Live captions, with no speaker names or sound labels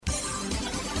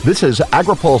This is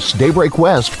AgriPulse Daybreak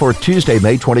West for Tuesday,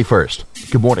 May 21st.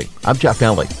 Good morning. I'm Jeff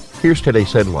Nally. Here's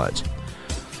today's headlines.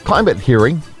 Climate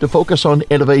hearing to focus on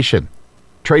innovation.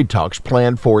 Trade talks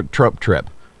planned for Trump trip.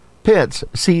 Pence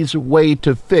sees way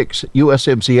to fix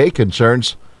USMCA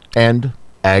concerns. And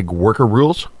ag worker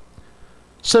rules.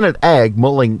 Senate Ag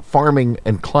mulling farming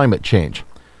and climate change.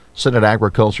 Senate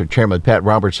Agriculture Chairman Pat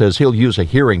Roberts says he'll use a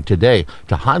hearing today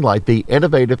to highlight the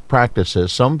innovative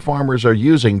practices some farmers are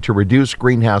using to reduce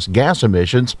greenhouse gas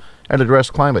emissions and address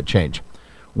climate change.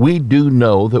 We do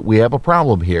know that we have a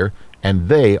problem here, and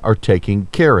they are taking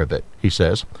care of it, he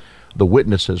says. The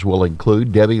witnesses will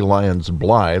include Debbie Lyons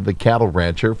Blythe, the cattle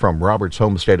rancher from Roberts'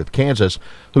 home state of Kansas,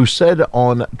 who said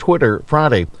on Twitter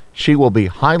Friday she will be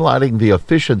highlighting the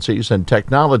efficiencies and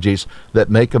technologies that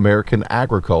make American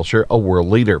agriculture a world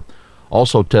leader.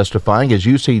 Also testifying is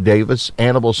UC Davis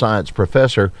animal science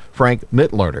professor Frank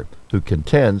Mitloehner, who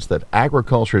contends that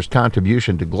agriculture's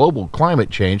contribution to global climate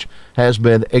change has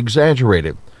been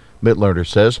exaggerated. Mitloehner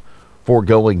says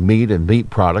foregoing meat and meat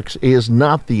products is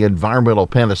not the environmental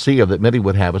panacea that many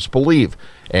would have us believe,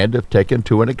 and if taken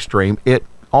to an extreme, it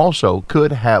also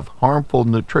could have harmful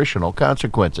nutritional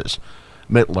consequences.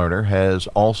 Mitloehner has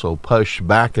also pushed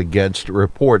back against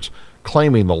reports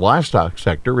claiming the livestock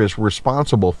sector is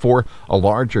responsible for a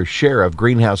larger share of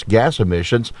greenhouse gas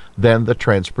emissions than the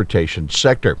transportation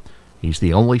sector. He's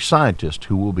the only scientist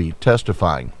who will be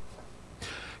testifying.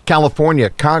 California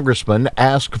congressman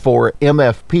asked for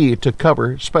MFP to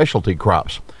cover specialty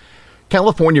crops.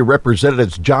 California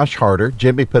Representatives Josh Harder,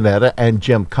 Jimmy Panetta, and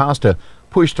Jim Costa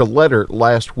pushed a letter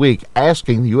last week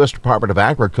asking the U.S. Department of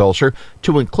Agriculture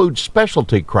to include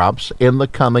specialty crops in the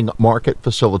coming market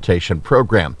facilitation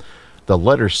program. The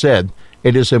letter said,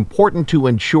 "It is important to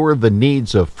ensure the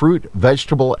needs of fruit,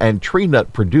 vegetable, and tree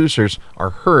nut producers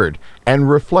are heard and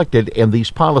reflected in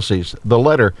these policies." The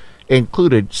letter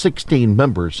included 16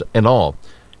 members in all.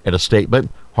 In a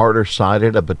statement, Harder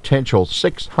cited a potential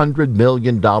 $600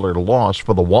 million loss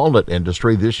for the walnut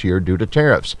industry this year due to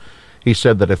tariffs. He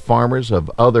said that if farmers of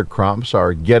other crops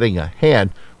are getting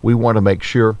ahead, we want to make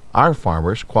sure our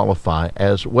farmers qualify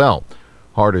as well.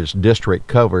 Harder's district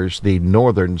covers the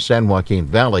northern San Joaquin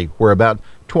Valley, where about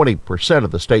 20%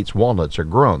 of the state's walnuts are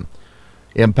grown.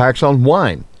 Impacts on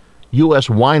wine. U.S.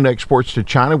 wine exports to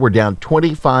China were down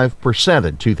 25%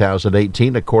 in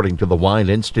 2018, according to the Wine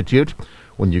Institute.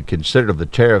 When you consider the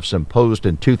tariffs imposed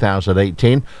in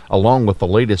 2018, along with the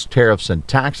latest tariffs and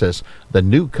taxes, the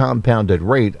new compounded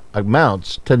rate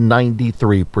amounts to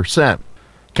 93%.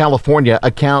 California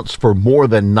accounts for more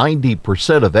than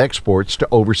 90% of exports to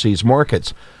overseas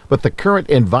markets, but the current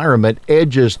environment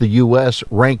edges the U.S.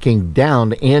 ranking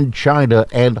down in China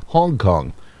and Hong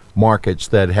Kong, markets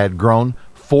that had grown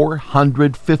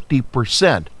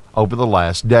 450% over the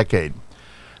last decade.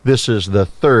 This is the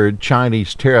third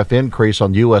Chinese tariff increase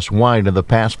on U.S. wine in the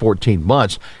past 14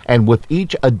 months, and with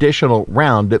each additional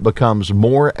round, it becomes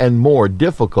more and more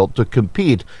difficult to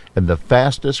compete in the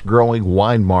fastest-growing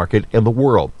wine market in the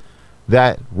world.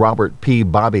 That Robert P.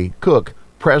 Bobby Cook,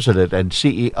 President and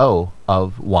CEO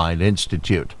of Wine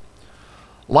Institute.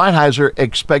 Lighthizer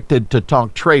expected to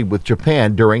talk trade with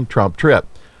Japan during Trump trip.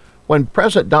 When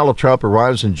President Donald Trump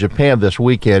arrives in Japan this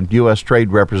weekend, U.S.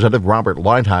 Trade Representative Robert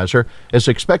Lighthizer is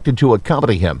expected to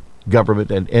accompany him. Government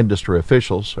and industry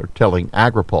officials are telling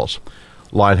AgriPulse.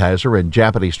 Lighthizer and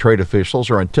Japanese trade officials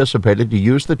are anticipated to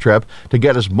use the trip to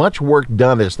get as much work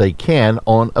done as they can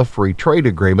on a free trade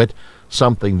agreement,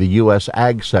 something the U.S.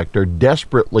 ag sector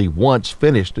desperately wants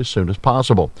finished as soon as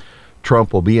possible.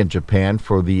 Trump will be in Japan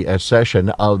for the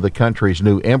accession of the country's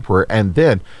new emperor, and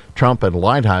then Trump and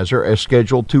Lighthizer are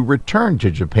scheduled to return to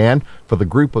Japan for the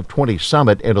Group of 20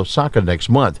 summit in Osaka next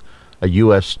month. A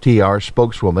USTR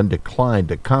spokeswoman declined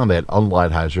to comment on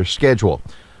Lighthizer's schedule.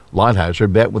 Lighthizer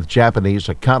met with Japanese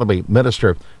Economy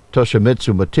Minister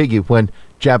Toshimitsu Motegi when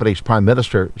Japanese Prime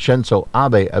Minister Shinzo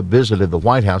Abe visited the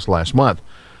White House last month.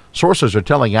 Sources are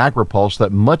telling AgriPulse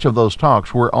that much of those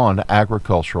talks were on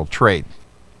agricultural trade.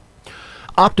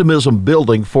 Optimism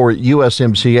building for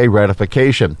USMCA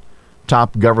ratification.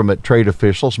 Top government trade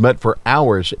officials met for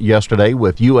hours yesterday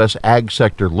with U.S. ag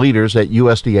sector leaders at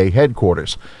USDA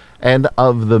headquarters. And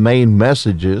of the main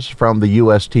messages from the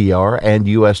USTR and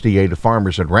USDA to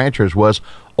farmers and ranchers was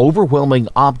overwhelming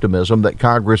optimism that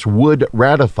Congress would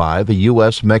ratify the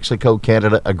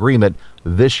U.S.-Mexico-Canada agreement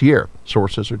this year,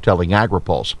 sources are telling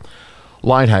AgriPulse.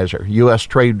 Lighthizer, U.S.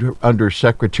 Trade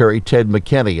Undersecretary Ted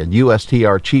McKinney, and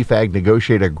USTR Chief Ag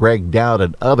Negotiator Greg Dowd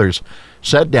and others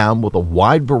sat down with a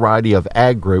wide variety of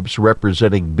ag groups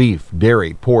representing beef,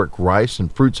 dairy, pork, rice,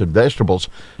 and fruits and vegetables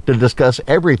to discuss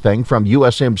everything from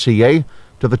USMCA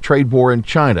to the trade war in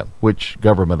China, which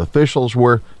government officials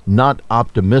were not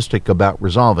optimistic about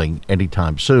resolving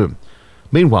anytime soon.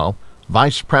 Meanwhile,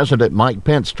 Vice President Mike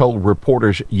Pence told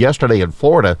reporters yesterday in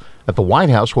Florida that the White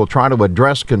House will try to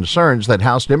address concerns that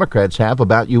House Democrats have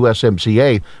about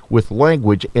USMCA with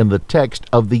language in the text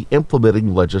of the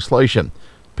implementing legislation.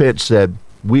 Pence said,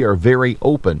 "We are very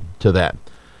open to that."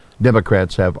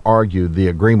 Democrats have argued the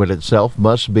agreement itself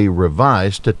must be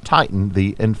revised to tighten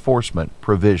the enforcement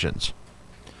provisions.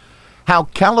 How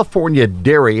California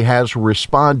dairy has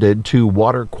responded to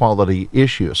water quality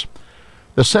issues.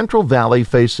 The Central Valley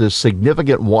faces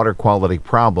significant water quality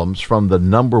problems from the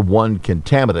number one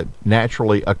contaminant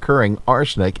naturally occurring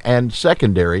arsenic and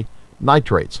secondary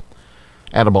nitrates.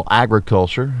 Animal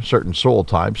agriculture, certain soil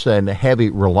types, and heavy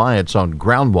reliance on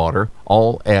groundwater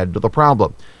all add to the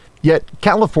problem. Yet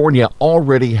California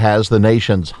already has the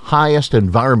nation's highest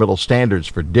environmental standards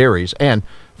for dairies, and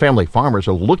family farmers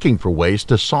are looking for ways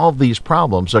to solve these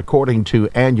problems, according to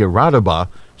Anya Radaba,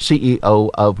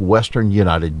 CEO of Western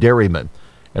United Dairymen.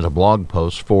 In a blog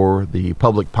post for the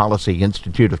Public Policy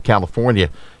Institute of California,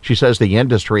 she says the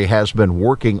industry has been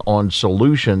working on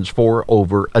solutions for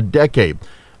over a decade.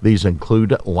 These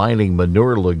include lining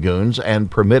manure lagoons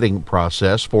and permitting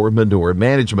process for manure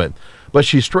management. But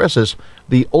she stresses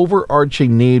the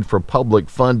overarching need for public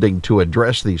funding to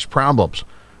address these problems.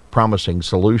 Promising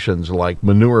solutions like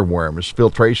manure worms,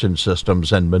 filtration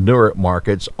systems, and manure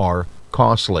markets are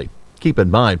costly. Keep in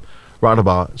mind,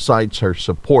 Radaba cites her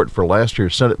support for last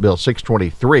year's Senate Bill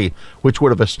 623, which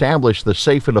would have established the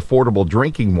Safe and Affordable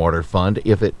Drinking Water Fund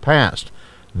if it passed.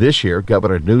 This year,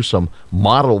 Governor Newsom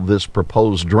modeled this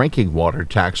proposed drinking water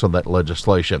tax on that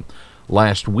legislation.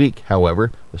 Last week,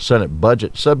 however, the Senate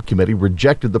Budget Subcommittee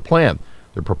rejected the plan.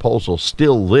 The proposal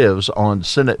still lives on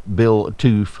Senate Bill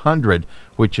 200,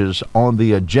 which is on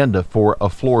the agenda for a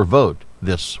floor vote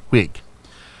this week.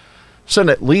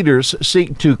 Senate leaders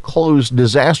seek to close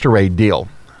disaster aid deal.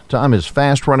 Time is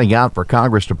fast running out for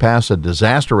Congress to pass a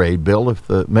disaster aid bill if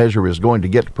the measure is going to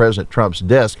get to President Trump's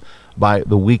desk by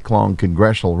the week-long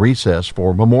congressional recess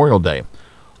for Memorial Day.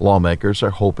 Lawmakers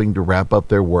are hoping to wrap up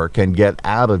their work and get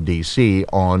out of D.C.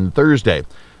 on Thursday.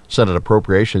 Senate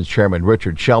Appropriations Chairman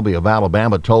Richard Shelby of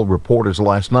Alabama told reporters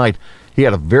last night he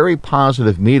had a very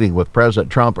positive meeting with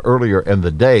President Trump earlier in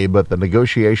the day, but the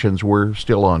negotiations were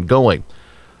still ongoing.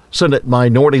 Senate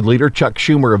Minority Leader Chuck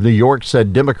Schumer of New York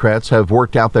said Democrats have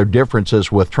worked out their differences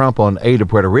with Trump on aid to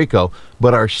Puerto Rico,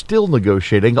 but are still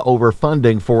negotiating over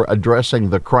funding for addressing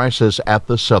the crisis at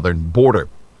the southern border.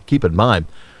 Keep in mind,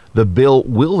 the bill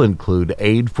will include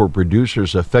aid for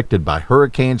producers affected by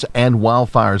hurricanes and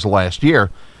wildfires last year,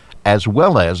 as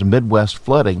well as Midwest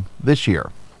flooding this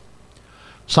year.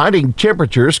 Citing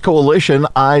temperatures, coalition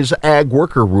eyes ag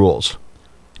worker rules.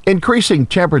 Increasing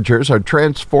temperatures are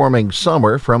transforming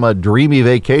summer from a dreamy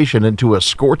vacation into a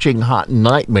scorching hot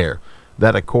nightmare.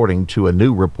 That according to a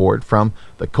new report from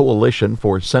the Coalition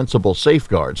for Sensible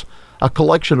Safeguards, a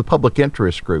collection of public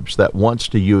interest groups that wants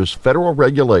to use federal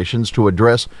regulations to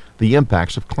address the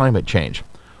impacts of climate change.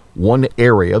 One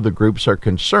area the groups are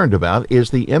concerned about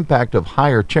is the impact of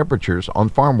higher temperatures on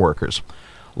farm workers.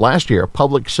 Last year,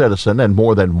 Public Citizen and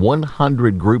more than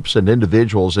 100 groups and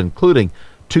individuals, including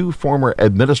 2 former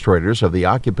administrators of the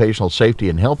Occupational Safety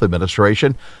and Health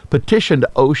Administration, petitioned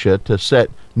OSHA to set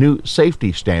new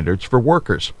safety standards for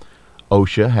workers.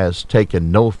 OSHA has taken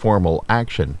no formal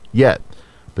action yet.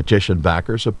 Petition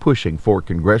backers are pushing for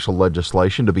congressional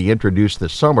legislation to be introduced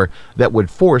this summer that would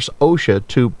force OSHA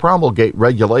to promulgate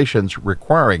regulations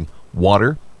requiring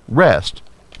water, rest,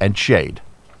 and shade.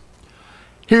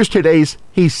 Here's today's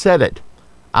He Said It.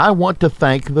 I want to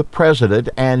thank the President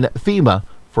and FEMA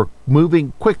for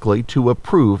moving quickly to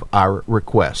approve our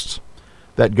requests.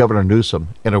 That Governor Newsom,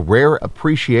 in a rare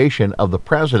appreciation of the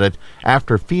President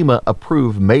after FEMA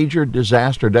approved major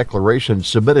disaster declarations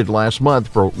submitted last month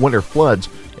for winter floods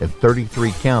in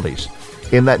 33 counties.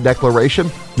 In that declaration,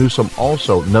 Newsom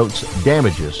also notes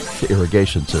damages to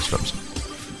irrigation systems.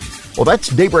 Well, that's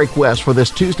Daybreak West for this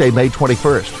Tuesday, May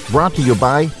 21st, brought to you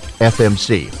by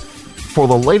FMC. For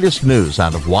the latest news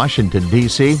out of Washington,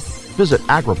 D.C., visit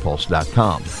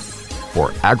agripulse.com. For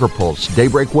AgriPulse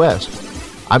Daybreak West,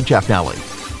 I'm Jeff Nally.